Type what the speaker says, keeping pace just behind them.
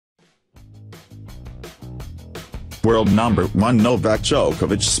World number 1 Novak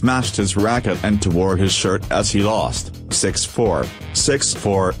Djokovic smashed his racket and tore his shirt as he lost 6-4,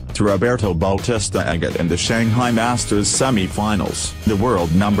 6-4, to Roberto Bautista Agut in the Shanghai Masters semi-finals. The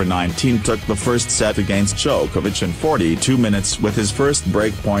world number 19 took the first set against Djokovic in 42 minutes with his first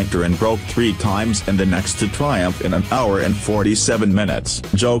break-pointer and broke 3 times in the next to triumph in an hour and 47 minutes.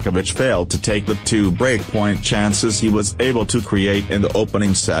 Djokovic failed to take the 2 break-point chances he was able to create in the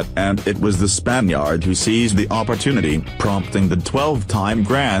opening set, and it was the Spaniard who seized the opportunity, prompting the 12-time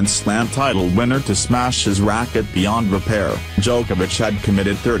Grand Slam title winner to smash his racket beyond repair. Djokovic had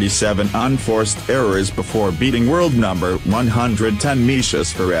committed 37 unforced errors before beating world number 110 Misha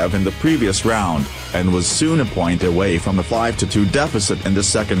Zverev in the previous round, and was soon a point away from a 5-2 deficit in the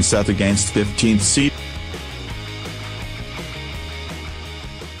second set against 15th seed